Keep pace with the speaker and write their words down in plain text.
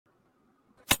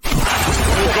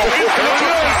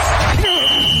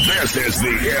This is the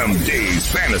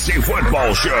MD's Fantasy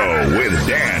Football Show with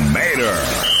Dan Mater,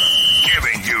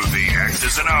 giving you the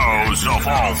X's and O's of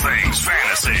all things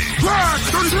fantasy.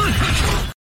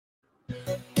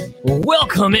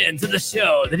 Welcome into the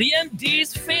show, the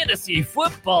MD's Fantasy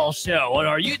Football Show on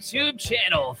our YouTube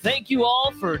channel. Thank you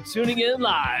all for tuning in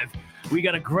live. We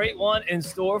got a great one in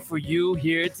store for you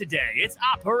here today. It's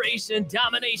Operation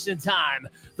Domination time,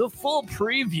 the full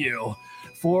preview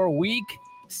for Week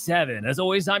 7. As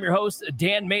always, I'm your host,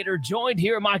 Dan Mater, joined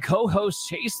here by my co-hosts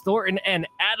Chase Thornton and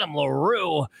Adam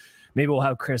LaRue. Maybe we'll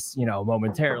have Chris,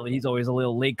 momentarily. He's always a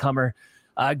little latecomer.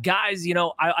 Guys,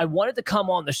 I wanted to come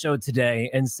on the show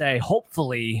today and say,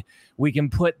 hopefully we can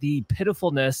put the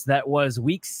pitifulness that was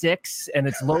Week 6 and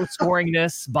its low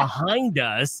scoringness behind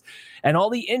us and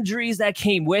all the injuries that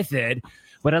came with it.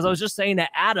 But as I was just saying to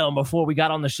Adam before we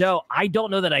got on the show, I don't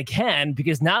know that I can,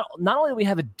 because not only do we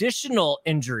have additional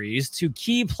injuries to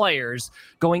key players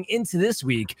going into this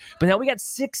week, but now we got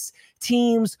 6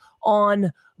 teams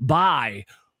on bye.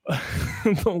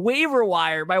 My waiver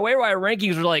wire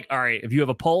rankings are like, all right, if you have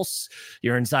a pulse,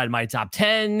 you're inside my top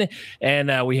 10,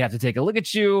 and we have to take a look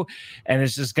at you, and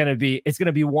it's going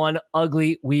to be one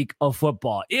ugly week of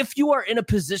football. If you are in a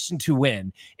position to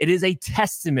win, it is a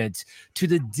testament to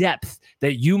the depth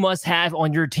that you must have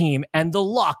on your team and the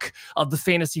luck of the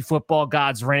fantasy football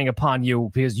gods raining upon you,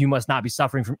 because you must not be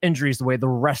suffering from injuries the way the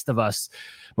rest of us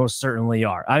most certainly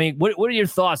are. I mean, what are your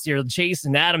thoughts here, Chase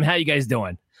and Adam? How you guys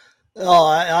doing? Oh,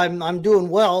 I'm doing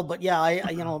well, but yeah, I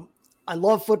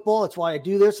love football. That's why I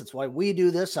do this. It's why we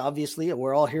do this. Obviously,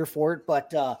 we're all here for it.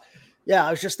 But yeah,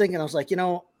 I was just thinking, I was like,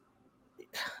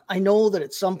 I know that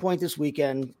at some point this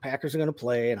weekend, Packers are going to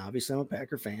play, and obviously I'm a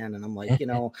Packer fan, and I'm like, I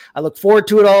look forward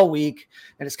to it all week.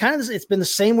 And it's been the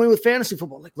same way with fantasy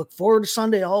football. Like, look forward to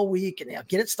Sunday all week, and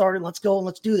get it started. Let's go and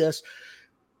let's do this.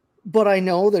 But I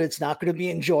know that it's not going to be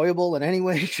enjoyable in any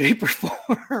way, shape, or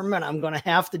form, and I'm going to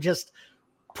have to just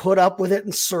put up with it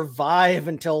and survive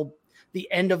until the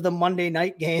end of the Monday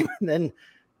night game, and then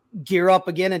gear up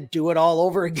again and do it all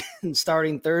over again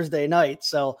starting Thursday night.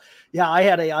 So yeah,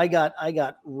 I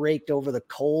got raked over the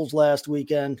coals last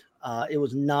weekend. It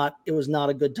was not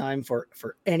a good time for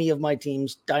any of my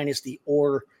teams, dynasty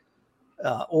or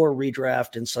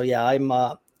redraft. And so yeah, I'm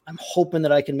hoping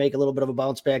that I can make a little bit of a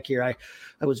bounce back here. I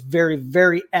was very,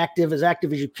 very active as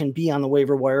you can be on the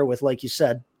waiver wire with, like you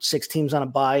said, 6 teams on a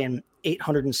bye and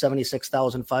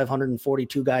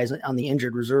 876,542 guys on the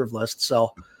injured reserve list.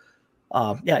 So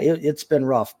yeah, it's been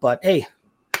rough, but hey,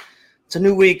 it's a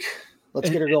new week. Let's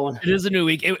get her going. It is a new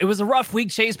week. It was a rough week,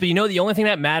 Chase, but the only thing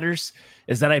that matters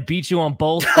is that I beat you on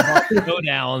both of our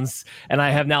showdowns, and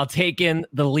I have now taken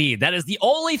the lead. That is the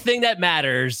only thing that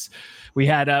matters. We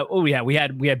had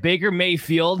Baker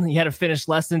Mayfield. He had to finish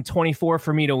less than 24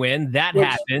 for me to win. That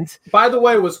happened. By the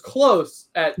way, was close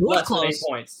at less than 8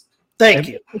 points. Thank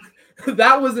you.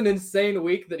 That was an insane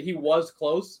week that he was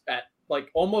close at, like,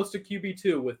 almost a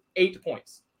QB2 with 8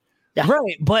 points. Yeah.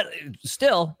 Right, but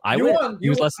still, I won. He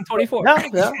was less than 24.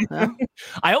 Yeah.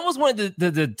 I almost wanted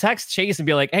to text Chase and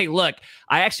be like, hey, look,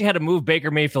 I actually had to move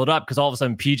Baker Mayfield up because all of a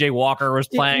sudden PJ Walker was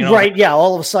playing. Right, yeah,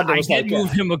 all of a sudden I did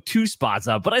move him 2 spots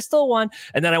up, but I still won.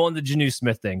 And then I won the Janu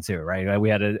Smith thing too, right? We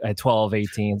had a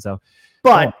 12-18. So,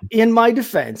 but in my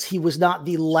defense, he was not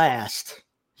the last.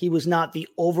 He was not the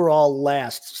overall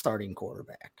last starting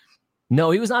quarterback. No,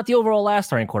 he was not the overall last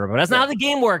starting quarterback. That's not how the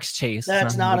game works, Chase.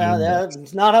 That's not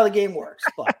how the game works.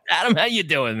 But. Adam, how you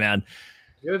doing, man?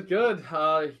 Good.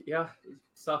 Yeah,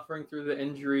 suffering through the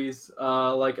injuries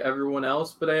like everyone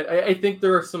else. But I think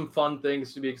there are some fun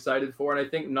things to be excited for. And I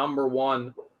think number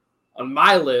one on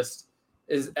my list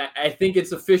is, I think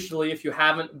it's officially, if you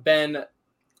haven't been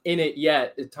in it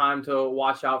yet, it's time to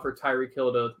watch out for Tyreek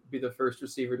Hill to be the first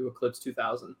receiver to eclipse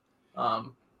 2,000.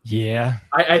 Yeah,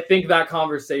 I think that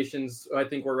I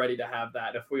think we're ready to have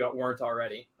that if we weren't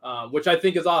already, which I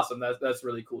think is awesome. That's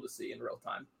really cool to see in real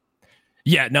time.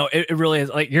 Yeah, no, it really is.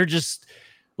 Like, you're just,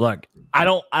 look, I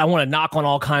want to knock on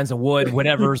all kinds of wood,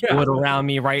 whatever's wood around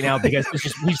me right now, because it's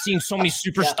just, we've seen so many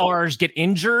superstars get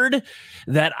injured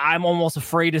that I'm almost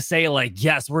afraid to say, like,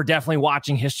 yes, we're definitely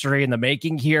watching history in the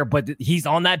making here, but he's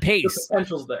on that pace. The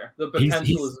potential's there. The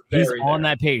potential is very he's on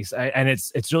that pace. And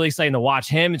it's really exciting to watch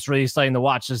him. It's really exciting to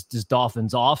watch this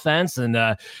Dolphins offense. And,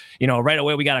 right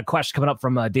away, we got a question coming up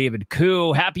from David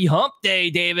Koo. Happy hump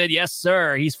day, David. Yes,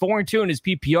 sir. He's 4-2 in his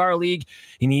PPR league.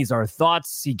 He needs our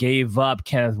thoughts. He gave up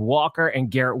Kenneth Walker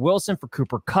and Garrett Wilson for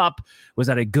Cooper Kupp. Was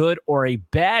that a good or a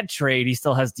bad trade? He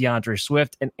still has DeAndre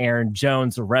Swift and Aaron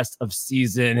Jones the rest of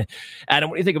season. Adam,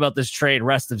 what do you think about this trade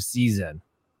rest of season?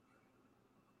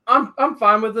 I'm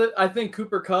fine with it. I think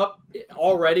Cooper Kupp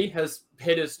already has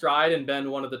hit his stride and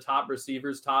been one of the top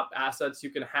receivers, top assets you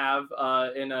can have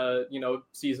in a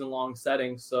season-long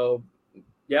setting. So,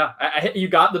 yeah, you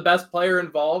got the best player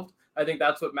involved. I think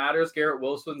that's what matters. Garrett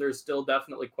Wilson, there's still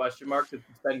definitely question marks. It's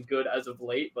been good as of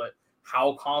late, but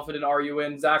how confident are you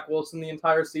in Zach Wilson the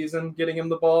entire season, getting him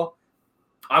the ball?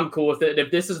 I'm cool with it.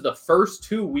 If this is the first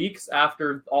 2 weeks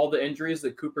after all the injuries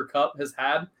that Cooper Kupp has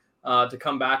had, to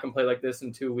come back and play like this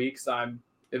in 2 weeks,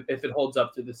 if it holds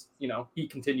up to this, he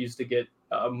continues to get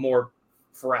more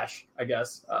fresh, I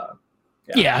guess.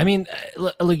 Yeah, I mean,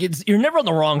 look, you're never on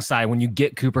the wrong side when you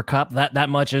get Cooper Kupp. That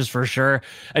much is for sure.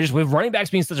 With running backs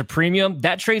being such a premium,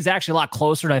 that trade's actually a lot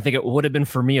closer than I think it would have been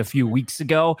for me a few weeks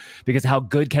ago because of how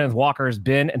good Kenneth Walker has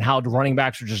been and how the running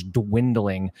backs are just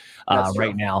dwindling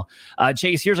right now.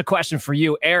 Chase, here's a question for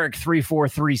you. Eric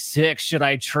 3436. Should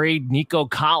I trade Nico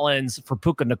Collins for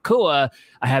Puka Nacua?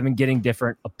 I have been getting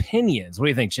different opinions. What do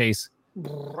you think, Chase?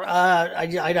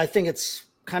 I think it's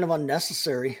kind of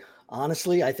unnecessary.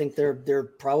 Honestly, I think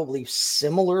they're probably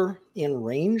similar in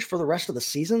range for the rest of the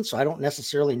season. So I don't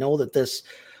necessarily know that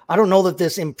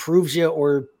this improves you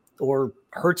or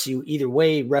hurts you either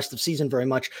way rest of season very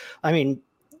much. I mean,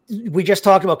 we just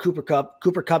talked about Cooper Kupp.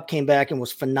 Cooper Kupp came back and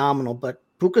was phenomenal, but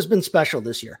Puka's been special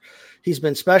this year. He's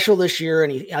been special this year,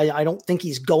 and I don't think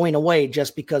he's going away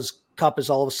just because Kupp is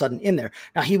all of a sudden in there.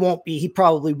 Now he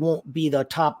probably won't be the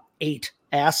top 8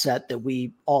 asset that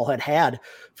we all had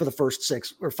for the first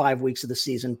 6 or 5 weeks of the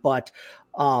season. But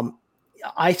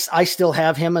I still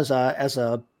have him as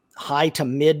a high to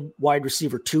mid wide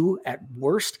receiver 2 at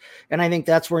worst. And I think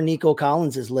that's where Nico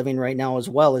Collins is living right now as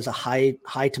well, as a high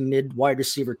to mid wide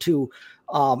receiver 2.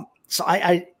 So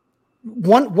I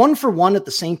one for one at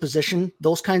the same position,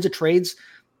 those kinds of trades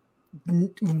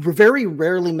very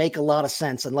rarely make a lot of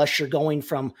sense unless you're going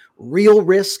from real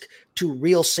risk to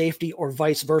real safety or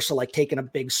vice versa, like taking a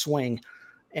big swing.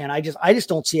 And I just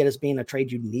don't see it as being a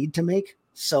trade you need to make.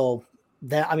 So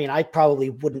I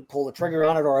probably wouldn't pull the trigger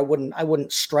on it, or I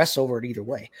wouldn't stress over it either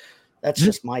way. That's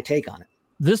just my take on it.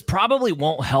 This probably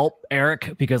won't help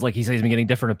Eric because, like he said, he's been getting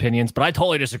different opinions, but I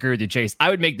totally disagree with you, Chase. I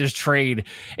would make this trade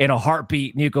in a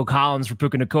heartbeat, Nico Collins for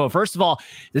Puka Nacua. First of all,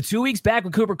 the 2 weeks back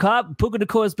with Cooper Kupp, Puka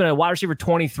Nacua has been a wide receiver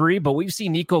 23, but we've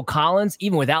seen Nico Collins,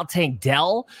 even without Tank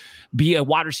Dell, be a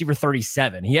wide receiver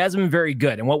 37. He hasn't been very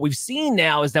good. And what we've seen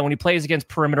now is that when he plays against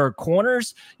perimeter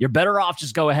corners, you're better off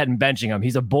just go ahead and benching him.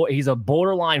 He's a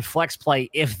borderline flex play,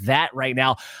 if that right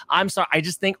now. I'm sorry. I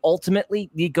just think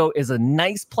ultimately Nico is a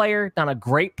nice player, not a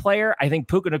great player. I think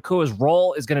Puka Nacua's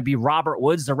role is going to be Robert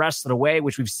Woods the rest of the way,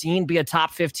 which we've seen be a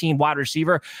top 15 wide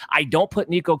receiver. I don't put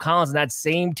Nico Collins in that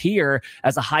same tier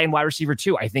as a high-end wide receiver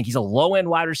 2. I think he's a low-end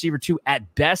wide receiver 2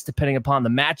 at best, depending upon the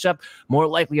matchup. More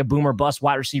likely a boomer bust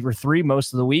wide receiver 3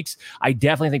 most of the weeks. I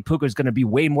definitely think Puka is going to be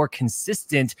way more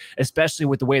consistent, especially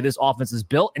with the way this offense is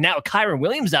built. And now with Kyron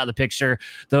Williams out of the picture,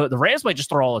 the Rams might just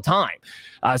throw all the time.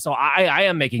 So I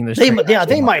am making this. They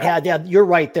might have. Yeah, you're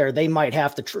right there. They might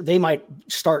have to. They might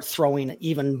start throwing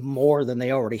even more than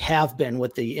they already have been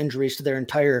with the injuries to their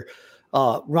entire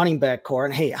running back core.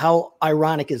 And hey, how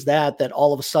ironic is that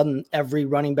all of a sudden every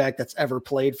running back that's ever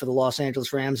played for the Los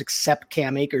Angeles Rams except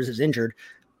Cam Akers is injured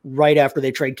right after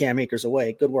they trade Cam Akers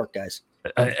away. Good work, guys.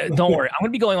 Don't worry. I'm going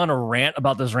to be going on a rant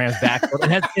about this Rams backfield.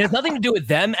 It has nothing to do with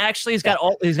them, actually. It's got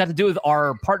to do with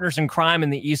our partners in crime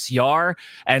in the ECR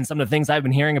and some of the things I've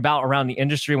been hearing about around the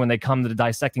industry when they come to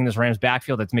dissecting this Rams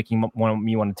backfield that's making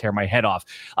me want to tear my head off.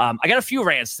 I got a few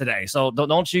rants today, so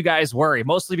don't you guys worry.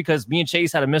 Mostly because me and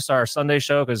Chase had to miss our Sunday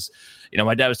show because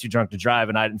my dad was too drunk to drive,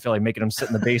 and I didn't feel like making him sit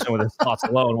in the basement with his thoughts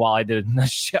alone while I did the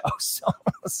show. So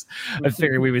I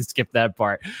figured we would skip that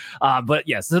part. But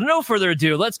yes, so no further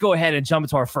ado, let's go ahead and jump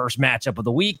into our first matchup of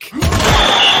the week.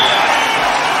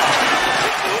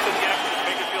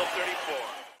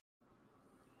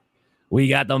 We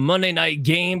got the Monday night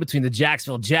game between the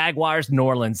Jacksonville Jaguars, New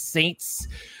Orleans Saints.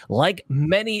 Like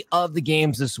many of the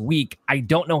games this week, I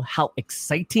don't know how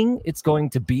exciting it's going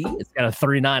to be. It's got a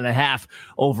 39.5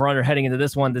 over-under heading into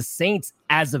this one. The Saints,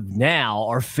 as of now,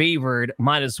 are favored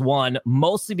 -1,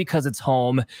 mostly because it's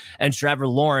home. And Trevor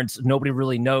Lawrence, nobody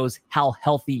really knows how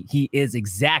healthy he is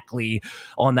exactly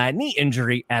on that knee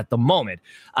injury at the moment.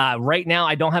 Right now,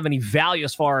 I don't have any value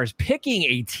as far as picking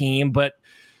a team, but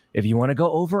if you want to go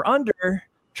over under,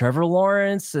 Trevor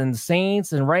Lawrence and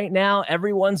Saints, and right now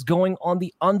everyone's going on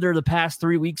the under the past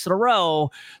 3 weeks in a row.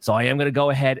 So I am going to go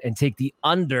ahead and take the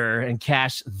under and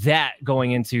cash that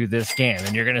going into this game.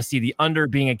 And you're going to see the under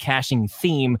being a cashing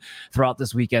theme throughout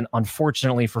this weekend.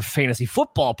 Unfortunately, for fantasy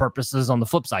football purposes, on the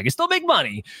flip side, you still make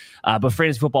money, but for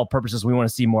fantasy football purposes, we want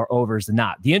to see more overs than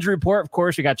not. The injury report, of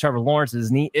course, we got Trevor Lawrence,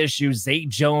 his knee issue. Zay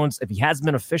Jones, if he hasn't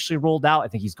been officially ruled out, I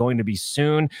think he's going to be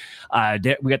soon.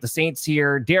 We got the Saints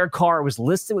here. Derek Carr was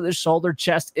listed with his shoulder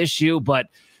chest issue, but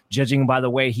judging by the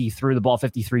way he threw the ball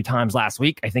 53 times last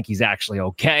week, I think he's actually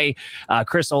okay.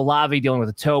 Chris Olave dealing with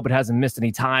a toe, but hasn't missed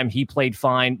any time. He played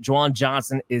fine. Juwan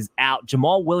Johnson is out.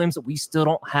 Jamal Williams, we still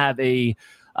don't have a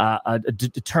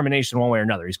determination one way or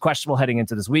another. He's questionable heading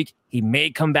into this week. He may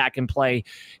come back and play.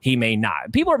 He may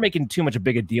not. People are making too much a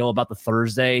big a deal about the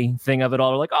Thursday thing of it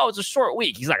all. They're like, oh, it's a short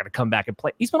week. He's not going to come back and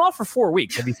play. He's been off for 4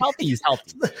 weeks. If he's healthy, he's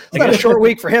healthy. It's not a short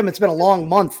week for him. It's been a long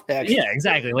month, actually. Yeah,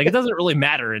 exactly. Like, it doesn't really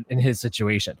matter in his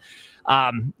situation.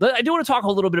 But I do want to talk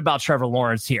a little bit about Trevor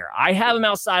Lawrence here. I have him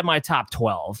outside my top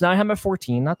 12. Now I have him at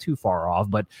 14, not too far off,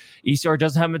 but ECR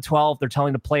doesn't have him at 12. They're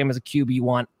telling to play him as a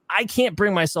QB1. I can't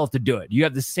bring myself to do it. You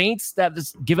have the Saints that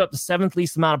give up the 7th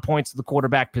least amount of points to the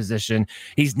quarterback position.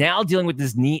 He's now dealing with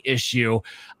this knee issue.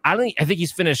 I think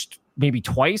he's finished maybe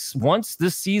once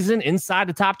this season inside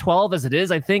the top 12 as it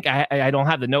is. I think I don't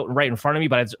have the note right in front of me,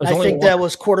 but I think that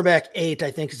was quarterback 8.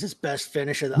 I think is his best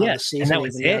finish of the season. And that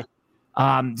was it.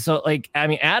 So like, I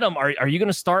mean, Adam, are you going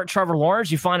to start Trevor Lawrence?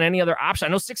 You find any other option? I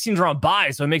know 6 teams are on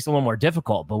bye, so it makes it a little more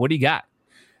difficult, but what do you got?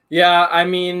 Yeah, I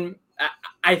mean,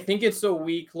 I think it's a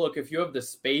weak look. If you have the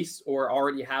space or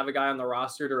already have a guy on the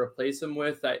roster to replace him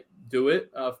with, that do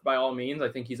it by all means. I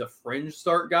think he's a fringe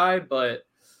start guy, but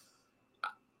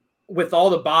with all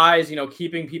the buys,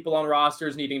 keeping people on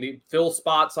rosters, needing to fill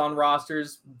spots on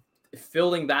rosters,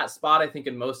 filling that spot, I think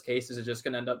in most cases is just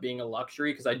going to end up being a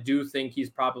luxury, because I do think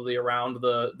he's probably around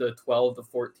the 12 to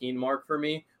 14 mark for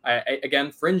me.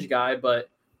 Again, fringe guy, but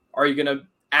are you going to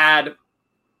add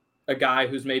a guy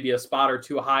who's maybe a spot or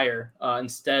two higher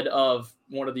instead of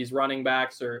one of these running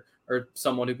backs or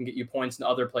someone who can get you points in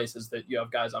other places that you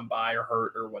have guys on bye or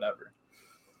hurt or whatever?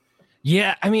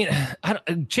 Yeah, I mean,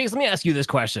 Chase, let me ask you this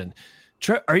question.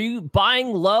 Are you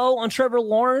buying low on Trevor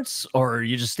Lawrence, or are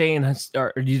you just staying,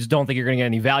 or you just don't think you're going to get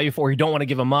any value for, or you don't want to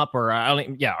give him up, or are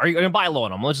you going to buy low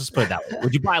on him? Let's just put it that way.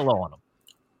 Would you buy low on him?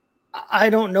 I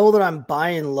don't know that I'm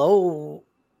buying low,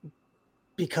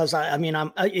 because I'm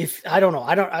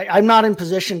not in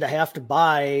position to have to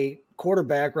buy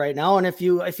quarterback right now. And if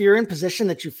you're in position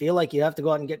that you feel like you have to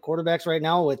go out and get quarterbacks right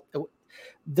now,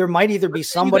 there might either be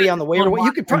somebody on the waiver.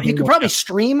 You could probably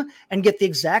stream and get the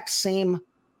exact same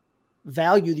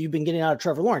value that you've been getting out of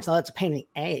Trevor Lawrence. Now that's a pain in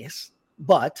the ass,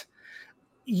 but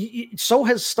so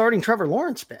has starting Trevor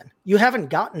Lawrence been. You haven't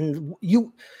gotten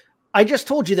I just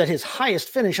told you that his highest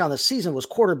finish on the season was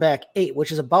quarterback 8,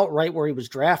 which is about right where he was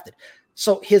drafted.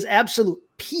 So his absolute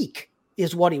peak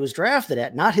is what he was drafted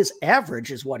at, not his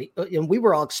average is what and we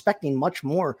were all expecting much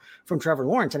more from Trevor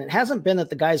Lawrence. And it hasn't been that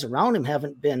the guys around him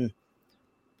haven't been,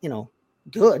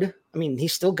 good. I mean,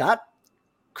 he's still got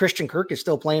Christian Kirk is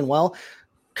still playing well.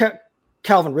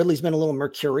 Calvin Ridley's been a little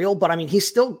mercurial, but I mean,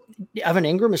 Evan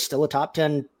Ingram is still a top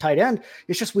 10 tight end.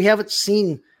 It's just, we haven't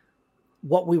seen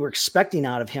what we were expecting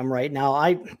out of him right now.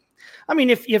 I mean,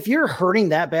 if you're hurting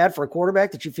that bad for a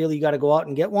quarterback that you feel you got to go out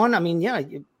and get one, I mean, yeah,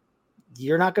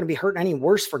 you're not going to be hurting any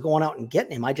worse for going out and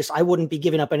getting him. I wouldn't be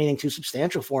giving up anything too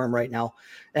substantial for him right now.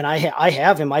 And I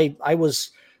have him. I was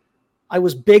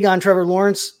big on Trevor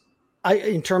Lawrence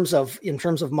in terms of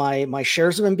my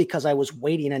shares of him, because I was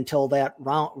waiting until that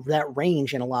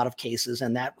range in a lot of cases,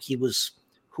 and that he was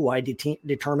who I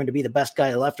determined to be the best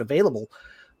guy left available.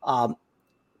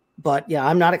 But yeah,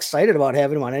 I'm not excited about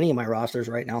having him on any of my rosters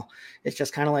right now. It's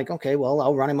just kind of like, okay, well,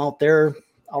 I'll run him out there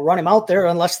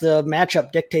unless the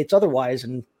matchup dictates otherwise.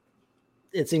 And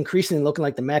it's increasingly looking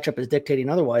like the matchup is dictating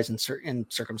otherwise in certain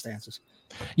circumstances.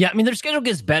 Yeah, I mean, their schedule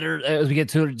gets better as we get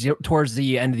towards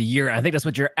the end of the year. I think that's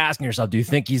what you're asking yourself. Do you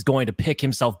think he's going to pick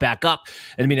himself back up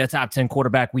and be a top 10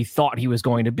 quarterback we thought he was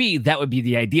going to be? That would be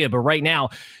the idea. But right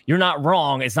now, you're not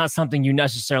wrong. It's not something you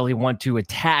necessarily want to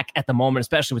attack at the moment,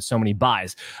 especially with so many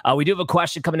buys. We do have a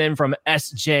question coming in from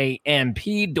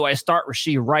SJMP. Do I start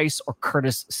Rashee Rice or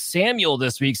Curtis Samuel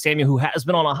this week? Samuel, who has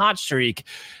been on a hot streak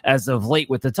as of late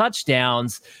with the touchdowns.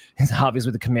 It's obvious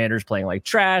with the Commanders playing like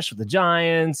trash with the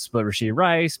Giants, but Rashee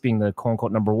Rice being the quote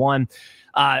unquote number one.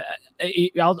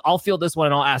 I'll field this one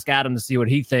and I'll ask Adam to see what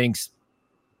he thinks.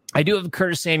 I do have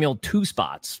Curtis Samuel two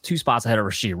spots ahead of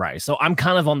Rashee Rice. So I'm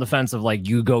kind of on the fence of like,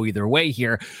 you go either way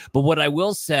here. But what I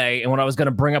will say, and what I was going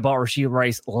to bring up about Rashee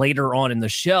Rice later on in the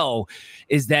show,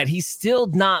 is that he's still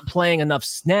not playing enough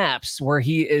snaps where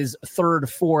he is third,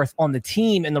 fourth on the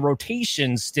team in the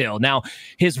rotation still. Now,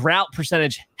 his route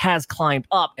percentage has climbed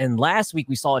up, and last week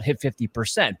we saw it hit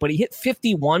 50%, but he hit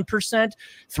 51%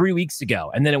 3 weeks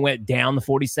ago, and then it went down to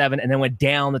 47, and then went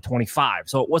down to 25.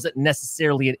 So it wasn't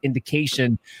necessarily an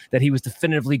indication that he was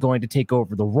definitively going to take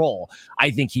over the role. I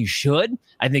think he should.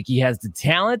 I think he has the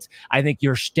talent. I think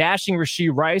you're stashing Rashee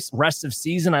Rice rest of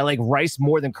season. I like Rice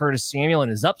more than Curtis Samuel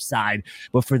and his upside,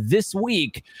 but for this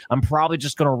week, I'm probably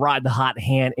just going to ride the hot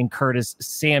hand in Curtis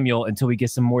Samuel until we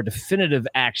get some more definitive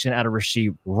action out of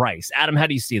Rashee Rice. Adam, how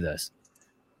do you see this?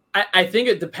 I think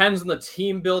it depends on the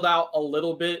team build out a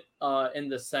little bit in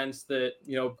the sense that,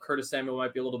 Curtis Samuel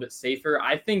might be a little bit safer.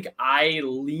 I think I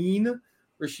lean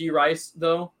Rashee Rice,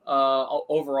 though.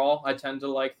 Overall, I tend to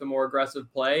like the more aggressive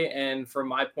play. And from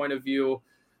my point of view,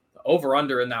 the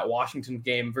over-under in that Washington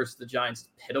game versus the Giants is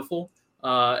pitiful.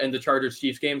 And the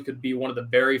Chargers-Chiefs game could be one of the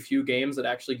very few games that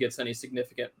actually gets any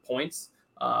significant points.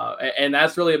 And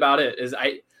that's really about it.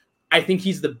 I think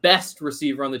he's the best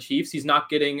receiver on the Chiefs. He's not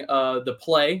getting the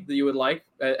play that you would like,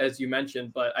 as you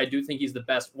mentioned, but I do think he's the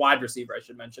best wide receiver, I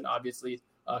should mention, obviously,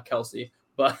 Kelsey.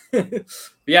 But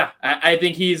yeah, I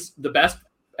think he's the best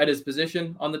at his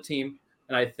position on the team,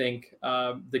 and I think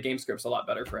the game script's a lot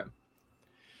better for him.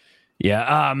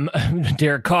 Yeah,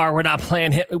 Derek Carr, we're not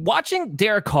playing him. Watching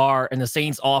Derek Carr and the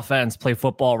Saints offense play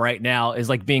football right now is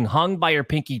like being hung by your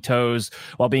pinky toes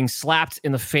while being slapped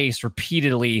in the face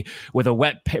repeatedly with a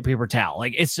wet paper towel.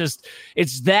 Like, it's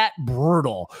that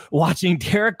brutal watching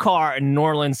Derek Carr and New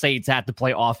Orleans Saints have to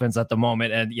play offense at the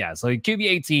moment. And yeah, so QB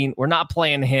 18, we're not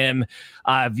playing him.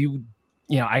 I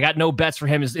got no bets for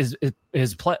him.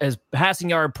 His passing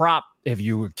yard prop, if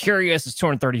you were curious, is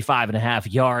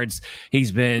 235.5 yards.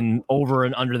 He's been over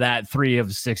and under that 3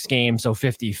 of 6 games, so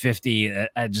 50-50.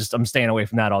 I'm staying away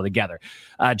from that altogether.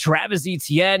 Travis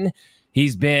Etienne,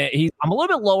 I'm a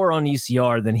little bit lower on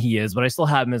ECR than he is, but I still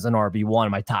have him as an RB1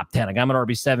 in my top 10. I got him at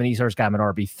RB7. ECR's got him at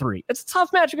RB3. It's a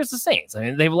tough match against the Saints. I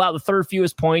mean, they've allowed the third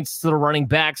fewest points to the running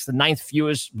backs, the 9th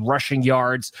fewest rushing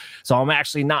yards. So I'm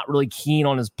actually not really keen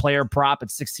on his player prop at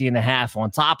 60.5 on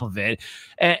top of it.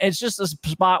 And it's just a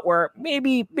spot where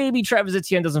maybe Travis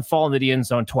Etienne doesn't fall into the end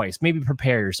zone twice. Maybe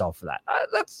prepare yourself for that.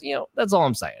 That's all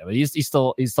I'm saying. But he's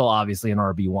still obviously an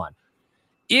RB1.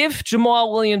 If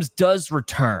Jamal Williams does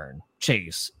return,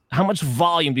 Chase, how much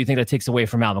volume do you think that takes away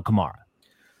from Alvin Kamara?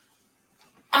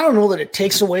 I don't know that it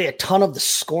takes away a ton of the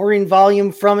scoring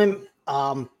volume from him.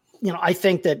 I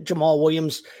think that Jamal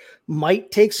Williams might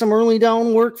take some early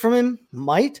down work from him.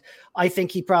 I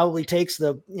think he probably takes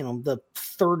the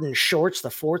third and shorts, the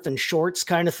fourth and shorts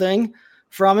kind of thing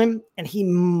from him. And he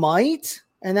might,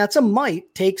 and that's a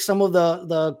might, take some of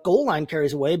the goal line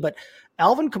carries away. But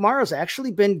Alvin Kamara's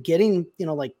actually been getting,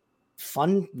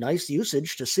 fun, nice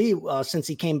usage to see since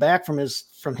he came back from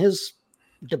his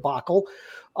debacle.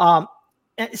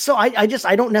 So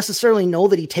I don't necessarily know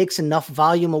that he takes enough of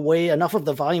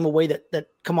the volume away that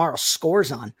Kamara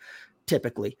scores on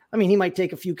typically. I mean, he might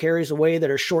take a few carries away that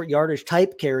are short yardage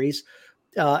type carries.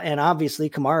 And obviously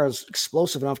Kamara's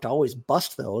explosive enough to always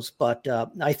bust those. But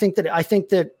I think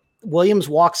that Williams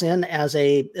walks in as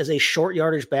a short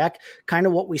yardage back, kind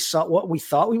of what we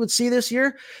thought we would see this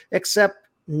year, except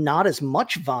not as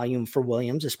much volume for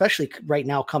Williams, especially right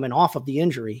now coming off of the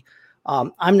injury.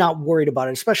 I'm not worried about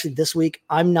it, especially this week.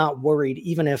 I'm not worried,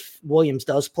 even if Williams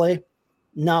does play,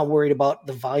 not worried about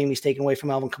the volume he's taken away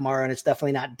from Alvin Kamara, and it's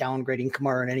definitely not downgrading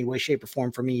Kamara in any way, shape, or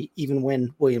form for me, even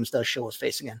when Williams does show his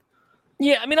face again.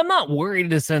 Yeah, I mean, I'm not worried in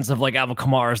the sense of like Alvin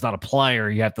Kamara is not a player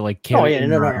you have to carry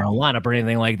in a lineup or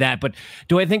anything like that. But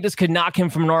do I think this could knock him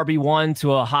from an RB1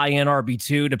 to a high-end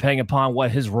RB2, depending upon what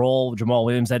his role, Jamal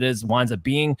Williams, that is, winds up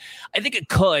being? I think it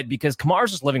could, because Kamara's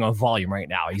just living on volume right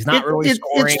now. He's not really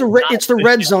scoring. It's the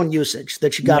red zone usage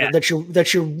that you got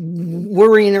that you're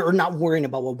worrying or not worrying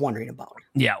about, but wondering about.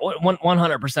 Yeah,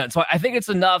 100%. So I think it's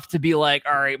enough to be like,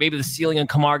 all right, maybe the ceiling on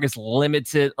Kamara gets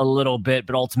limited a little bit,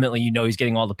 but ultimately, he's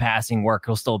getting all the passing work.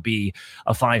 He'll still be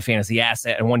a fine fantasy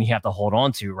asset and one you have to hold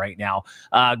on to right now.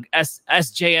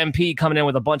 SJMP coming in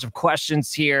with a bunch of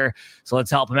questions here, so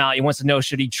let's help him out. He wants to know,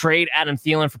 should he trade Adam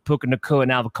Thielen for Puka Nacua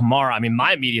and Alvin Kamara? I mean,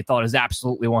 my immediate thought is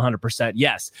absolutely 100%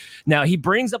 yes. Now, he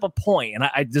brings up a point,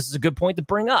 and this is a good point to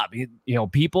bring up.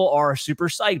 People are super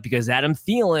psyched because Adam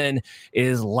Thielen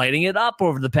is lighting it up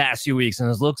over the past few weeks,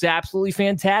 and it looks absolutely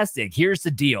fantastic. Here's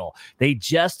the deal. They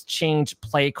just changed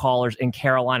play callers in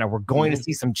Carolina. We're going to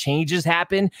see some changes changes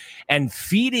happen, and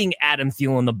feeding Adam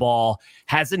Thielen the ball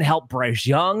hasn't helped Bryce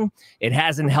Young. It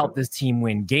hasn't helped this team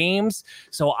win games.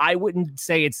 So I wouldn't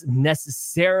say it's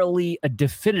necessarily a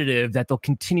definitive that they'll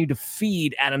continue to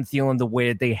feed Adam Thielen the way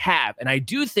that they have. And I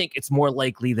do think it's more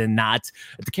likely than not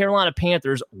that the Carolina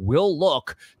Panthers will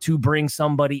look to bring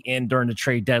somebody in during the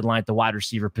trade deadline at the wide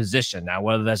receiver position. Now,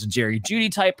 whether that's a Jerry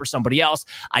Jeudy type or somebody else,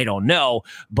 I don't know,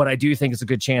 but I do think it's a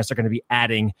good chance they're going to be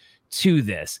adding to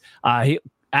this.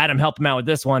 Adam helped him out with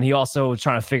this one. He also was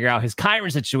trying to figure out his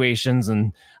Kyren situations,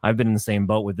 and I've been in the same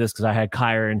boat with this because I had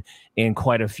Kyren in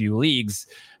quite a few leagues.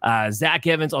 Zach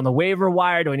Evans on the waiver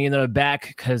wire. Do I need another back?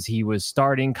 Because he was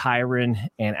starting Kyren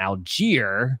and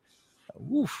Algier.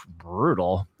 Oof,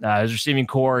 brutal. His receiving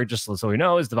core, just so we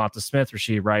know, is Devonta Smith,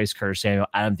 Rashee Rice, Curtis Samuel,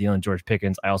 Adam Thielen, George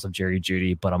Pickens. I also have Jerry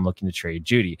Jeudy, but I'm looking to trade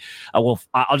Jeudy. I'll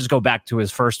just go back to his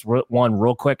first one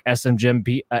real quick.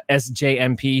 SJMP.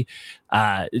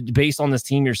 Based on this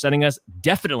team you're sending us,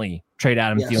 definitely trade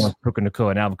Adam Thielen, Puka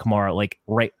Nacua, and Alvin Kamara like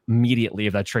right immediately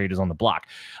if that trade is on the block.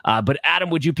 But Adam,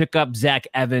 would you pick up Zach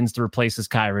Evans to replace his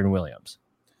Kyren Williams?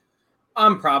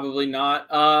 I'm probably not.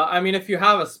 I mean, if you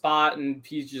have a spot and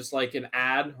he's just like an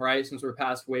ad, right? Since we're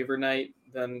past waiver night,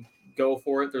 then go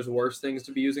for it. There's worse things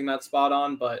to be using that spot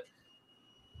on, but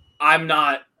I'm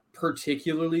not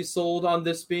particularly sold on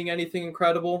this being anything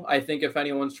incredible. I think if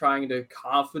anyone's trying to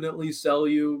confidently sell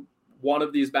you one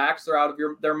of these backs, they're out of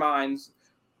their minds.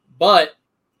 But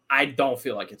I don't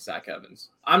feel like it's Zach Evans.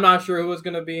 I'm not sure who it's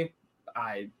going to be.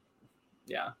 I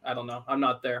don't know. I'm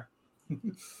not there.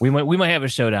 We might have a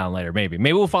showdown later. Maybe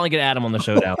we'll finally get Adam on the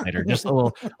showdown later. Just a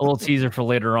little teaser for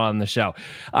later on in the show.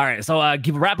 All right, so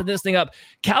wrapping this thing up.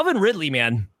 Calvin Ridley,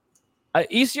 man,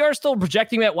 ECR still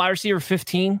projecting him at wide receiver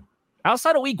 15.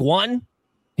 Outside of week 1,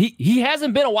 he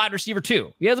hasn't been a wide receiver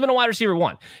 2. He hasn't been a wide receiver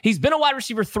 1. He's been a wide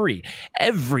receiver 3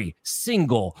 every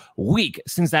single week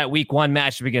since that week 1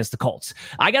 matchup against the Colts.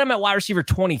 I got him at wide receiver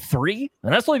 23,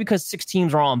 and that's only because 6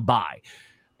 teams are on bye.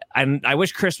 And I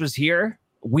wish Chris was here.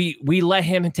 We let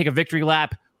him take a victory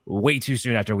lap way too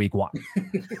soon after week 1.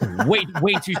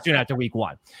 way too soon after week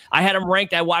 1. I had him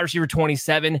ranked at wide receiver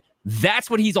 27. That's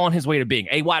what he's on his way to being,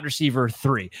 a wide receiver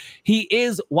 3. He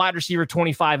is wide receiver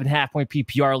 25.5 point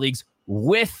PPR leagues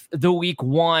with the week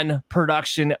 1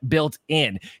 production built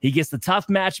in. He gets the tough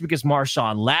match against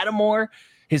Marshawn Lattimore.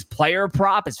 His player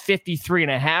prop is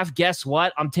 53.5. Guess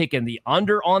what? I'm taking the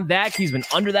under on that. He's been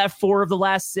under that 4 of the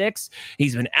last 6.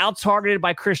 He's been out-targeted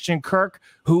by Christian Kirk,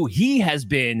 who he has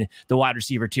been the wide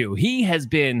receiver 2. He has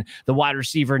been the wide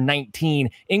receiver 19,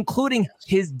 including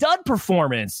his dud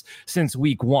performance since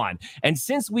week 1. And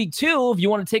since week 2, if you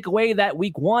want to take away that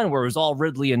week 1 where it was all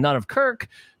Ridley and none of Kirk,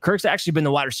 Kirk's actually been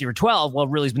the wide receiver 12, while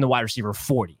Ridley's been the wide receiver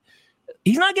 40.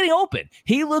 He's not getting open.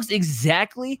 He looks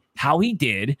exactly how he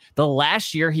did the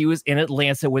last year he was in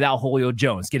Atlanta without Julio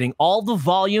Jones, getting all the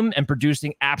volume and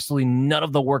producing absolutely none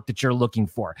of the work that you're looking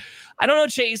for. I don't know,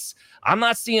 Chase. I'm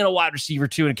not seeing a wide receiver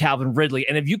 2 in Calvin Ridley.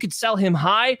 And if you could sell him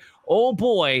high, oh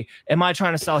boy, am I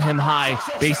trying to sell him high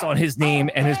based on his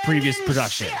name and his previous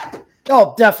production.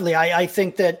 Oh, definitely. I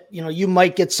think that, you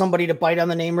might get somebody to bite on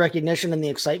the name recognition and the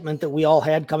excitement that we all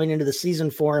had coming into the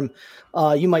season for him.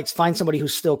 You might find somebody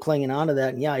who's still clinging on to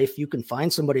that. And yeah, if you can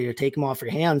find somebody to take him off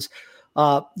your hands,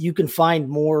 you can find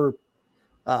more.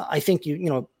 I think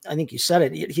you said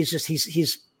it.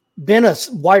 He's been a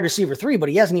wide receiver 3, but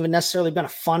he hasn't even necessarily been a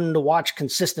fun to watch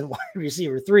consistent wide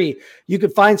receiver 3. You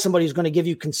could find somebody who's going to give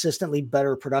you consistently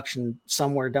better production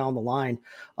somewhere down the line.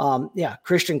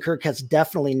 Christian Kirk has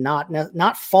definitely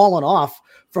not fallen off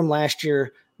from last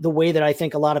year the way that I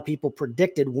think a lot of people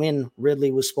predicted when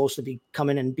Ridley was supposed to be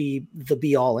coming and be the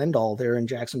be all end all there in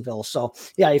Jacksonville. So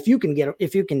yeah, if you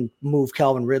can move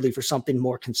Calvin Ridley for something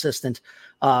more consistent,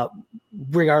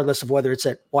 regardless of whether it's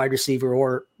at wide receiver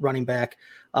or running back,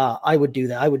 I would do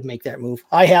that. I would make that move.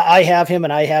 I have him,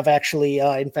 and I have actually,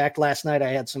 in fact, last night I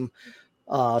had some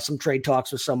trade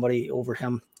talks with somebody over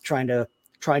him, trying to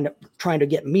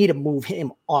get me to move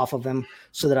him off of him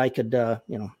so that I could,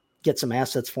 get some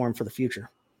assets for him for the future.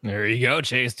 There you go,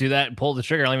 Chase. Do that and pull the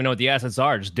trigger. I don't even know what the assets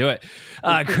are. Just do it.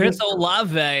 Chris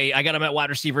Olave, I got him at wide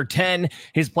receiver 10.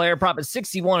 His player prop is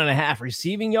 61.5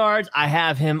 receiving yards. I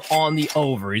have him on the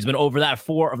over. He's been over that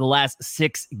 4 of the last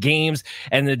 6 games.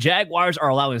 And the Jaguars are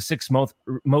allowing the 6th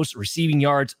most receiving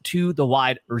yards to the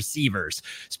wide receivers.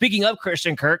 Speaking of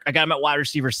Christian Kirk, I got him at wide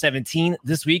receiver 17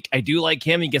 this week. I do like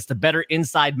him. He gets the better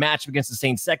inside match against the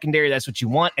Saints secondary. That's what you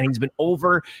want. And he's been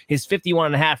over his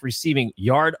 51.5 receiving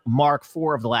yard mark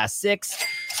 4 of the last 6.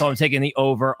 So I'm taking the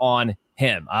over on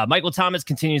him. Michael Thomas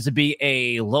continues to be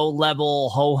a low-level,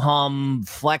 ho-hum,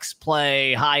 flex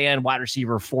play, high-end wide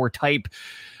receiver 4 type.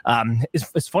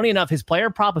 It's funny enough, his player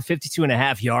prop of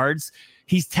 52.5 yards,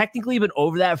 he's technically been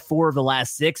over that 4 of the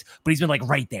last 6, but he's been like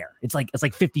right there. It's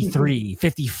like 53,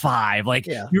 55. Like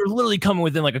you're literally coming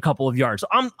within like a couple of yards. So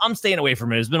I'm staying away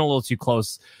from it. It's been a little too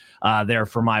close there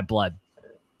for my blood.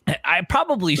 I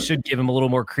probably should give him a little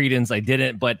more credence. I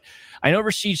didn't, but I know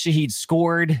Rashid Shaheed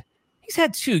scored. He's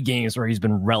had 2 games where he's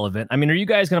been relevant. I mean, are you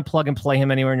guys going to plug and play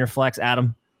him anywhere in your flex,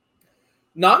 Adam?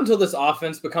 Not until this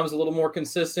offense becomes a little more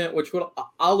consistent, which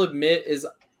I'll admit is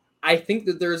I think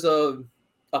that there's a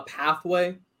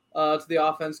pathway to the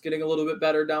offense getting a little bit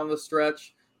better down the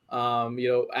stretch.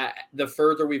 The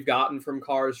further we've gotten from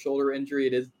Carr's shoulder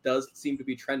injury, does seem to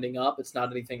be trending up. It's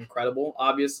not anything incredible,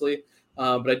 obviously,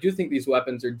 but I do think these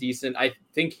weapons are decent. I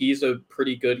think he's a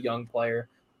pretty good young player.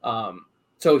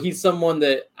 So he's someone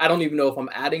that I don't even know if I'm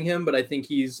adding him, but I think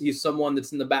he's someone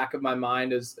that's in the back of my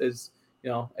mind as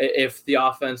if the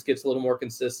offense gets a little more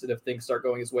consistent, if things start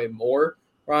going his way more,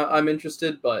 I'm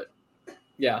interested. But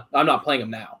yeah, I'm not playing him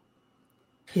now.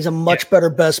 He's a much better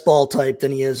best ball type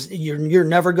than he is. You're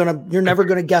never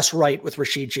gonna guess right with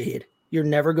Rashid Shaheed. You're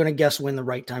never gonna guess when the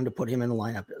right time to put him in the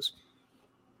lineup is.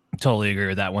 Totally agree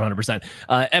with that 100%.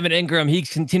 Evan Ingram, he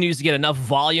continues to get enough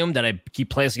volume that I keep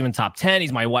placing him in top 10.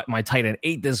 He's my tight end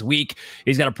 8 this week.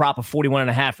 He's got a prop of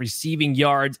 41.5 receiving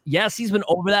yards. Yes, he's been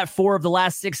over that 4 of the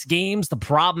last 6 games. The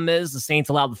problem is the Saints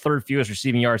allowed the 3rd fewest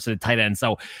receiving yards to the tight end.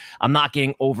 So I'm not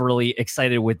getting overly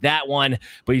excited with that one,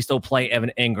 but you still play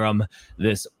Evan Ingram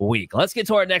this week. Let's get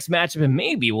to our next matchup, and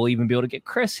maybe we'll even be able to get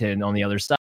Chris in on the other side.